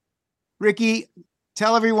Horses. Ricky,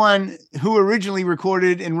 tell everyone who originally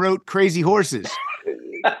recorded and wrote Crazy Horses.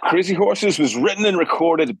 Crazy Horses was written and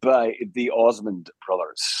recorded by the Osmond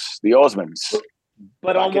brothers, the Osmonds.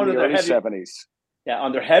 But on one of their heavy 70s. Yeah,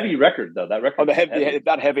 on their heavy record, though. That record. On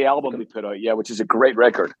that heavy album they put out, which is a great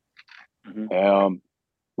record. Mm-hmm.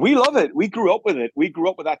 We love it. We grew up with it. We grew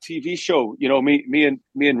up with that TV show. You know, me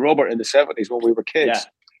and Robert in the 70s when we were kids.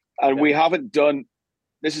 Yeah. And we haven't done.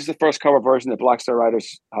 This is the first cover version that Black Star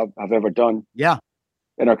Riders have ever done. Yeah.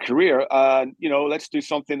 In our career, and you know, let's do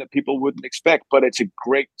something that people wouldn't expect. But it's a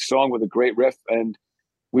great song with a great riff, and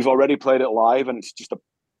we've already played it live, and it's just a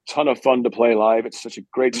ton of fun to play live. It's such a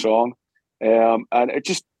great song. And it's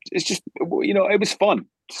just, you know, it was fun.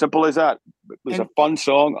 Simple as that. It was a fun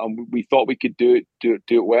song, and we thought we could do it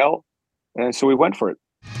well, and so we went for it.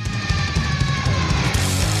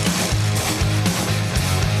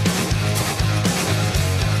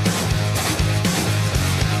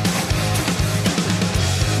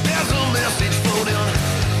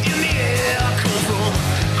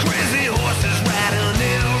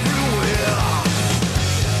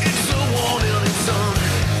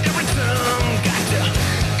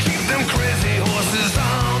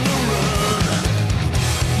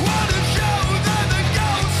 What a show that the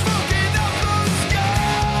ghosts fucking up the sky.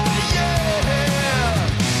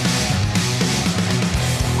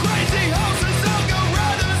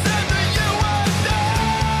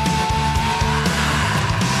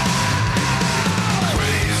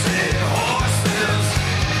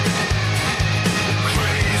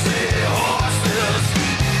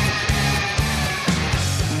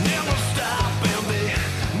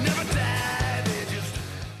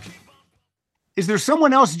 Is there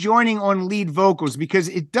someone else joining on lead vocals? Because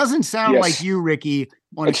it doesn't sound like you, Ricky,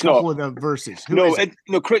 on a couple of the verses.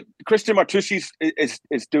 Christian Martucci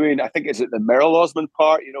is doing, I think, is it the Merrill Osmond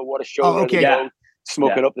part? What a show. Okay.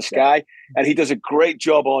 Smoking up the sky. And he does a great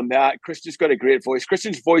job on that. Christian's got a great voice.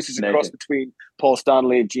 Christian's voice is a cross between Paul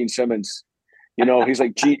Stanley and Gene Simmons. He's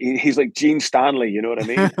like Gene Stanley, you know what I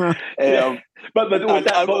mean?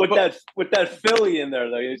 With that Philly in there,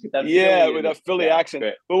 though. With that Philly accent.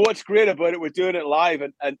 Great. But what's great about it, we're doing it live,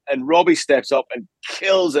 and Robbie steps up and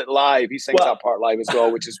kills it live. He sings that part live as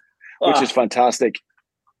well, which is fantastic.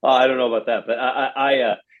 I don't know about that, but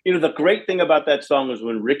I the great thing about that song was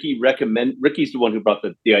when Ricky's the one who brought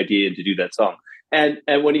the idea in to do that song, and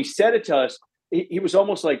when he said it to us, he was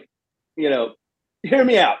almost like, hear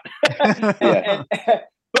me out.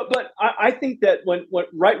 But I think that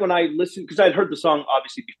when I listened, because I'd heard the song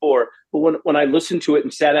obviously before, but when I listened to it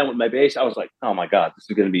and sat down with my bass, I was like, oh my God, this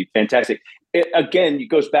is going to be fantastic. It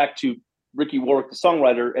goes back to Ricky Warwick, the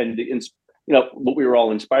songwriter, and what we were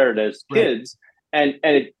all inspired as kids. And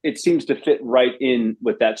it seems to fit right in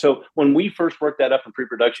with that. So when we first worked that up in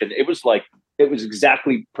pre-production, it was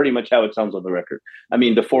exactly pretty much how it sounds on the record. I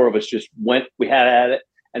mean, the four of us just we had at it,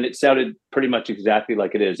 and it sounded pretty much exactly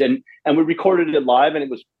like it is. And we recorded it live, and it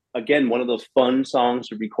was, again, one of those fun songs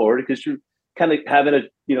to record because you're kind of having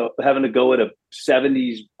a go at a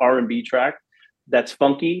 70s R&B track that's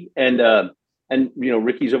funky. And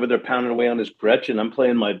Ricky's over there pounding away on his Gretsch, and I'm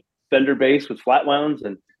playing my Fender bass with flat wounds,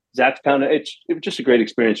 and Zach's pounding. It was just a great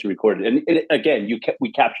experience to record it. And again,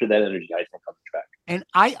 we captured that energy, I think, on the track. And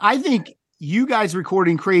I think you guys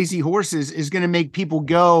recording Crazy Horses is going to make people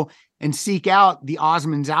go and seek out the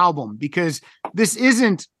Osmonds album, because this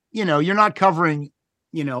isn't, you're not covering,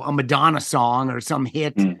 a Madonna song or some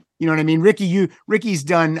hit. You know what I mean? Ricky's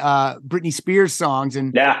done Britney Spears songs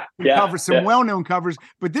and cover some well-known covers,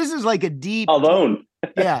 but this is like a deep Alone.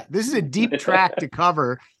 This is a deep track to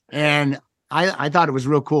cover. And I thought it was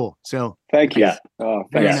real cool. So thank you. Yeah. Oh,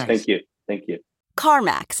 nice. Thank you.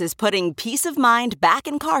 CarMax is putting peace of mind back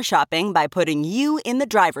in car shopping by putting you in the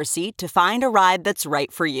driver's seat to find a ride that's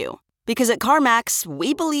right for you. Because at CarMax,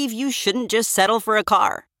 we believe you shouldn't just settle for a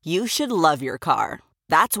car. You should love your car.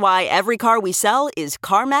 That's why every car we sell is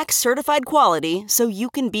CarMax certified quality, so you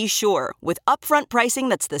can be sure with upfront pricing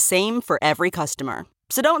that's the same for every customer.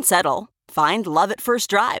 So don't settle. Find love at first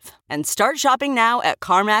drive and start shopping now at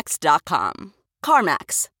CarMax.com.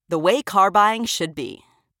 CarMax, the way car buying should be.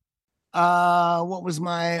 What was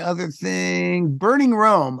my other thing? Burning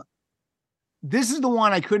Rome. This is the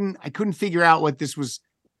one I couldn't figure out what this was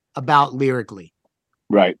about lyrically.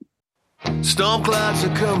 Right. Storm clouds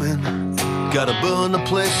are coming. Gotta burn the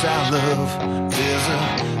place I love. There's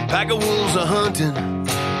a pack of wolves are hunting.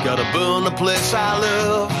 Gotta burn the place I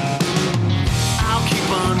love. I'll keep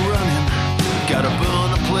on running. Gotta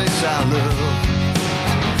burn the place I love.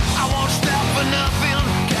 I won't stop for nothing.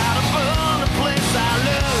 Gotta burn the place I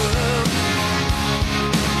love.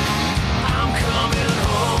 I'm coming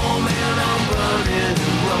home and I'm burning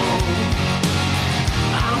Rome.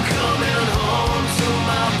 I'm coming home to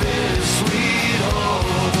my bittersweet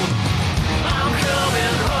home. I'm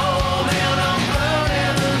coming home and I'm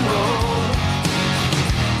burning Rome.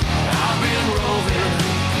 I've been roving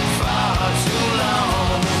far too long.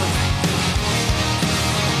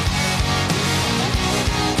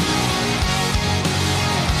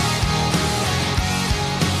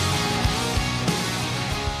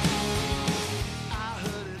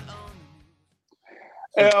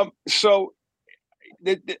 So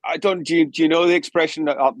I don't. Do you know the expression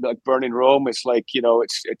like burning Rome? It's like,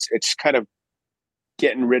 it's kind of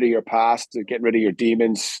getting rid of your past, getting rid of your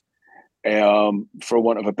demons, for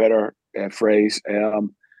want of a better phrase.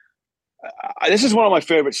 This is one of my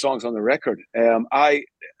favorite songs on the record. I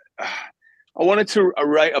wanted to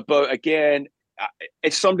write about, again,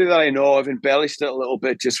 it's something that I know I've embellished it a little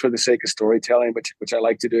bit just for the sake of storytelling, which I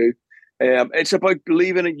like to do. It's about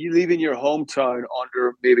leaving your hometown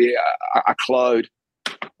under maybe a cloud,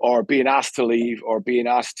 or being asked to leave, or being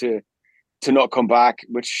asked to not come back,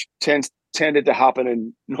 which tended to happen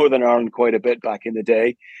in Northern Ireland quite a bit back in the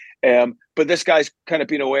day. But this guy's kind of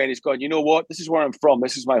been away, and he's gone, you know what? This is where I'm from.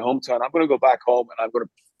 This is my hometown. I'm going to go back home, and I'm going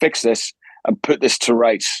to fix this and put this to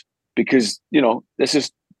rights, because this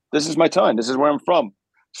is my town. This is where I'm from.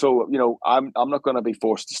 So I'm not going to be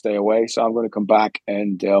forced to stay away. So I'm going to come back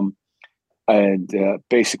and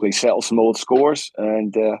basically settle some old scores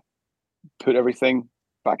and put everything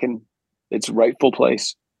back in its rightful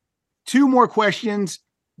place. Two more questions.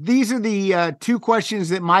 These are the two questions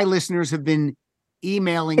that my listeners have been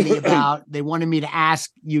emailing me about. They wanted me to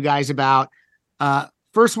ask you guys about.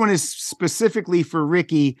 First one is specifically for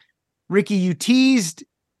Ricky. Ricky, you teased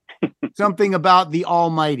something about the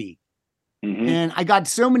Almighty. Mm-hmm. And I got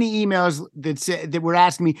so many emails that were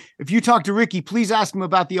asking me, if you talk to Ricky, please ask him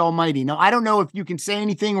about the Almighty. Now, I don't know if you can say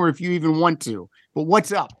anything or if you even want to, but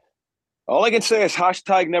what's up? All I can say is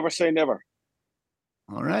hashtag never say never.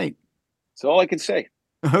 All right. That's all I can say.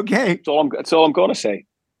 Okay. That's all I'm going to say.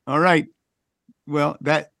 All right. Well,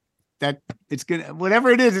 that it's going to, whatever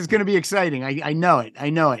it is, it's going to be exciting. I know it. I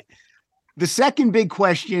know it. The second big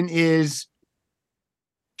question is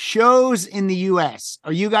shows in the US.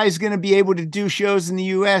 Are you guys going to be able to do shows in the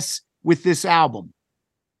US with this album?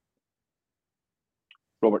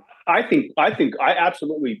 Robert, I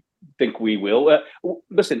absolutely think we will.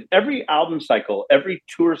 Listen, every album cycle, every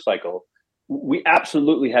tour cycle, we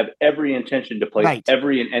absolutely have every intention to play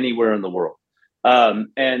every and anywhere in the world.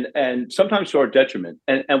 And sometimes to our detriment.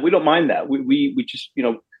 And we don't mind that. We just,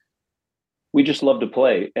 we just love to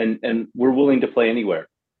play and we're willing to play anywhere.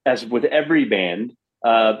 As with every band,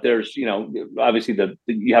 there's, obviously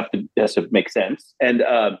it has to make sense. And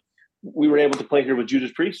we were able to play here with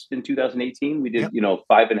Judas Priest in 2018. We did,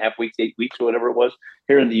 5.5 weeks, 8 weeks, or whatever it was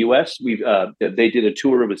here in the US. They did a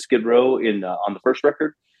tour with Skid Row on the first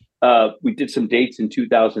record. We did some dates in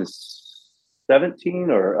 2017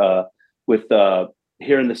 or with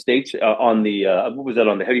here in the States on the what was that,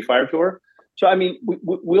 on the Heavy Fire tour. So I mean,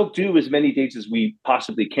 we'll do as many dates as we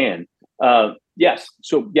possibly can. Yes.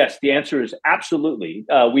 So yes, the answer is absolutely.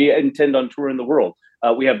 We intend on touring the world.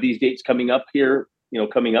 We have these dates coming up here,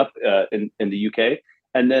 in the UK,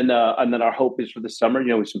 and then our hope is for the summer,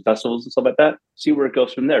 with some festivals and stuff like that. See where it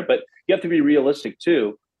goes from there. But you have to be realistic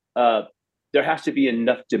too. There has to be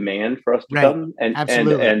enough demand for us to come, and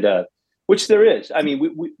which there is. I mean,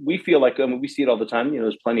 we feel like, we see it all the time.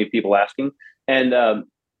 There's plenty of people asking, and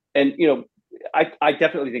I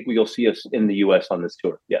definitely think we'll see us in the US on this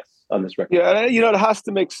tour. Yes, on this record. Yeah, and it has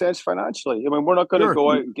to make sense financially. I mean, we're not going to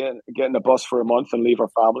go out and get in a bus for a month and leave our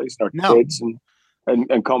families and our kids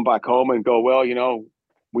and come back home and go, well,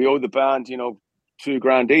 we owe the band,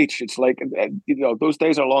 $2,000 each. It's like, those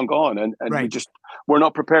days are long gone, and we're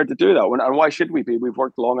not prepared to do that. And why should we be? We've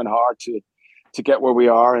worked long and hard to get where we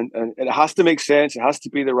are, and it has to make sense. It has to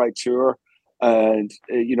be the right tour. And,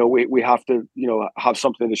 we have to, have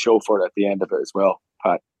something to show for it at the end of it as well,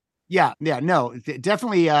 Pat. Yeah. No,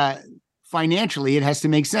 definitely. Financially, it has to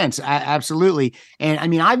make sense. Absolutely. And I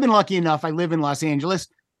mean, I've been lucky enough. I live in Los Angeles.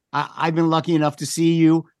 I've been lucky enough to see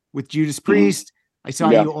you with Judas Priest. Mm-hmm. I saw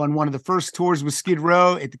you on one of the first tours with Skid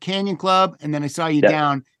Row at the Canyon Club. And then I saw you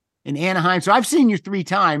down in Anaheim. So I've seen you 3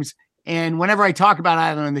 times. And whenever I talk about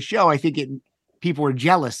it on the show, I think people are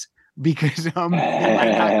jealous because they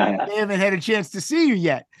haven't had a chance to see you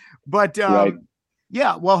yet. But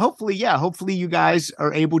yeah, well, hopefully you guys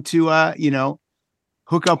are able to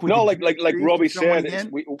hook up with. No, like Robbie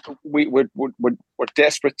said, we're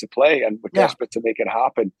desperate to play and we're desperate to make it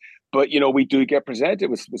happen. But we do get presented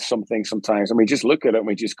with some things sometimes, and we just look at it and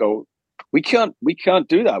we just go, we can't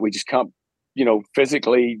do that. We just can't,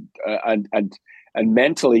 physically and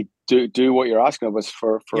mentally do what you're asking of us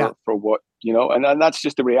for what. And that's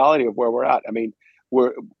just the reality of where we're at. I mean,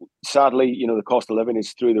 we're sadly, the cost of living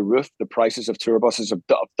is through the roof. The prices of tour buses have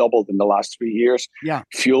doubled in the last 3 years. Yeah,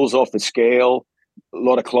 fuel's off the scale. A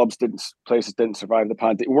lot of places didn't survive the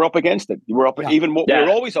pandemic. We're up against it. We're up even more. We're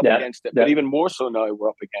always up against it, but even more so now. We're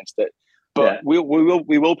up against it. But we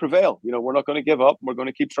will prevail. We're not going to give up. We're going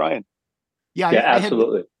to keep trying. Yeah,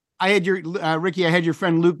 absolutely. I had your Ricky. I had your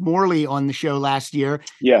friend Luke Morley on the show last year.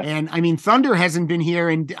 Yeah, and I mean, Thunder hasn't been here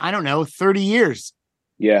in 30 years.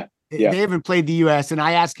 Yeah. They haven't played the U.S. And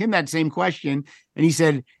I asked him that same question, and he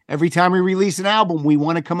said every time we release an album, we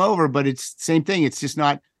want to come over, but it's the same thing. It's just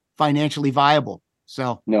not financially viable.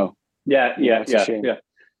 So no. Yeah.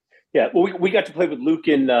 Well, we got to play with Luke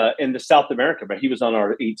in the South America, but he was on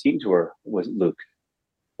our 18 tour. Was Luke?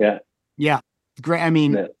 Yeah. Yeah. Great. I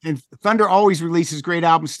mean, and Thunder always releases great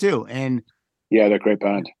albums too. And they're a great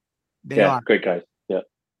band. They are great guys. Yeah.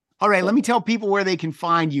 All right. Let me tell people where they can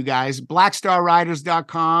find you guys.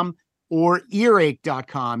 BlackStarRiders.com or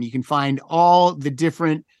Earache.com. You can find all the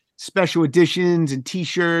different special editions and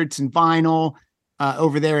t-shirts and vinyl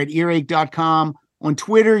over there at Earache.com. On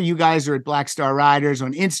Twitter, you guys are at Black Star Riders.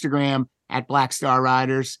 On Instagram, at Black Star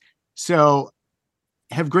Riders. So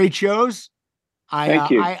have great shows.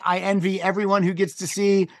 Thank you. I envy everyone who gets to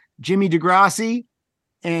see Jimmy DeGrassi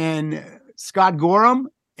and Scott Gorham.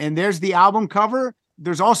 And there's the album cover.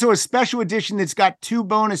 There's also a special edition that's got 2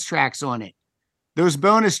 bonus tracks on it. Those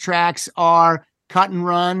bonus tracks are Cut and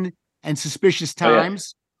Run and Suspicious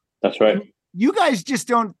Times. Yeah. That's right. And you guys just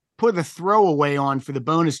don't put a throwaway on for the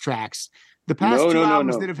bonus tracks. The past 2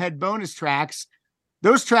 albums that have had bonus tracks,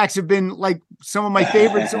 those tracks have been like some of my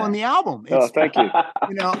favorites on the album. Oh, thank you.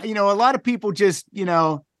 A lot of people just,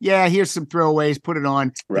 here's some throwaways, put it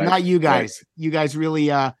on. Right. But not you guys. Right. You guys really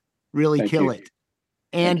kill it.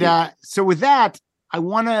 And so with that, I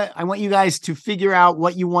want you guys to figure out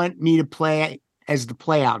what you want me to play as the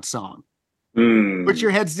play out song. Put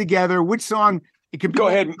your heads together. Which song it could be? Go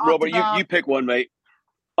ahead, Robert. You pick one, mate.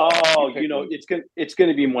 Oh, it's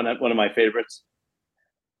gonna be one of my favorites.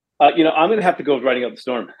 I'm gonna have to go with "Riding Out the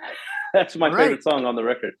Storm." That's my favorite song on the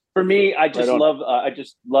record. For me, I just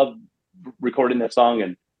love recording that song,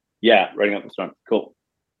 and "Riding Out the Storm." Cool.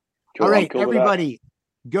 All right, everybody,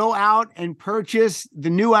 go out and purchase the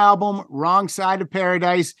new album, "Wrong Side of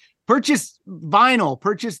Paradise." Purchase vinyl.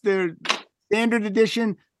 Purchase the standard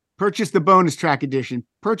edition. Purchase the bonus track edition.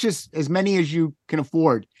 Purchase as many as you can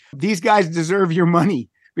afford. These guys deserve your money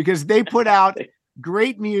because they put out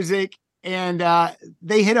great music and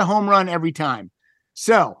they hit a home run every time.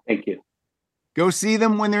 So thank you. Go see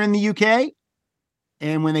them when they're in the UK.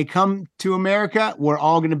 And when they come to America, we're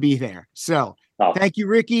all going to be there. So thank you,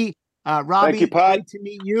 Ricky. Robbie, thank you, Pat. Great to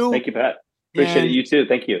meet you. Thank you, Pat. Appreciate it. You too.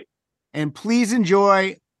 Thank you. And please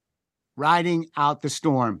enjoy "Riding Out the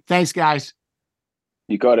Storm." Thanks, guys.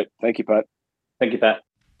 You got it. Thank you, Pat. Thank you, Pat.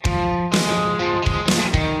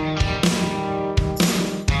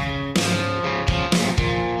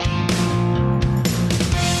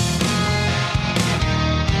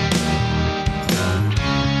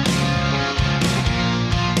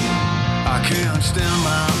 I can't stand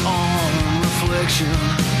my own reflection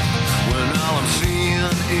when all I'm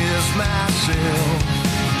seeing is myself.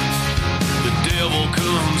 The devil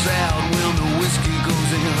comes out when the whiskey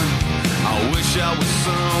goes in. I wish I was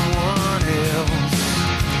someone else.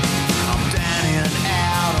 I'm dining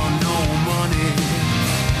out on no money,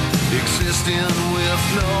 existing with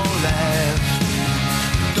no life.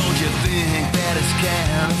 Don't you think that it's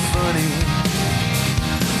kind of funny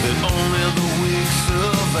that only the weak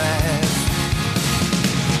survive?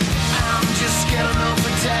 I'm just getting up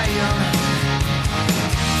Italian,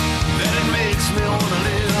 that it makes me wanna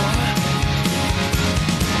live.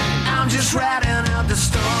 I'm just riding out the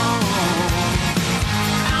storm.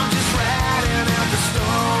 I'm just riding out the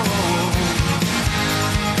storm.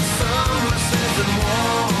 Summer says and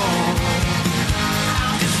warm.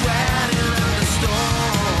 I'm just riding out the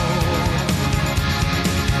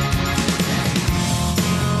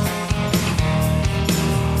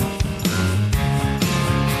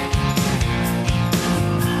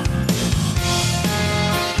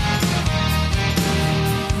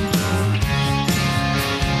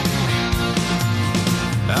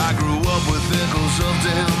I grew up with echoes of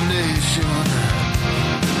damnation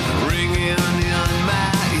ringing in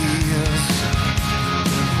my ears.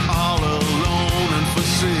 All alone and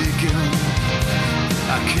forsaken,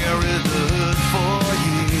 I carried the hood for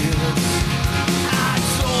years. I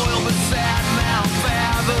toiled beside my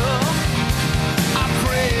father, I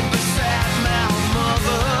prayed beside my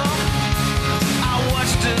mother. I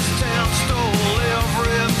watched as town stole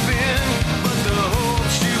everything but the hope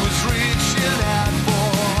she was reaching out for.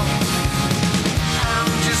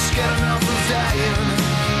 Getting up and dying,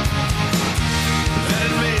 that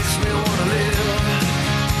it makes me wanna live.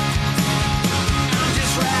 I'm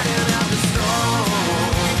just riding out the storm.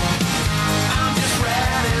 I'm just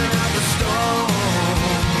riding out the storm.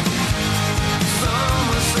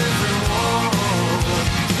 Summer says and warm.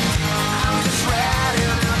 I'm just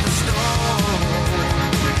riding out the storm.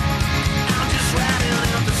 I'm just riding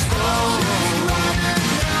out the storm.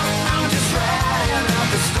 I'm just riding out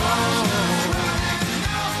the storm.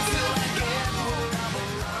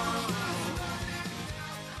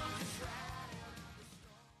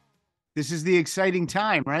 This is the exciting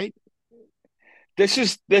time, right? This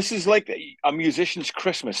is like a musician's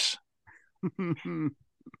Christmas.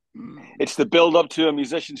 It's the build up to a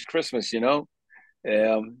musician's Christmas, we're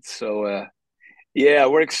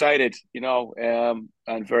excited,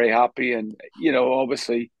 and very happy, and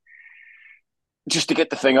obviously just to get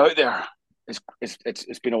the thing out there.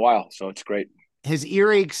 It's been a while, so it's great. Has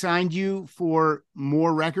Earache signed you for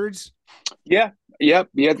more records? Yeah.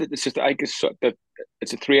 It's just, I guess that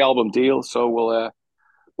it's a 3-album deal, so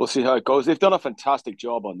we'll see how it goes. They've done a fantastic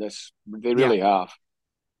job on this. They really have.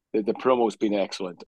 The promo's been excellent,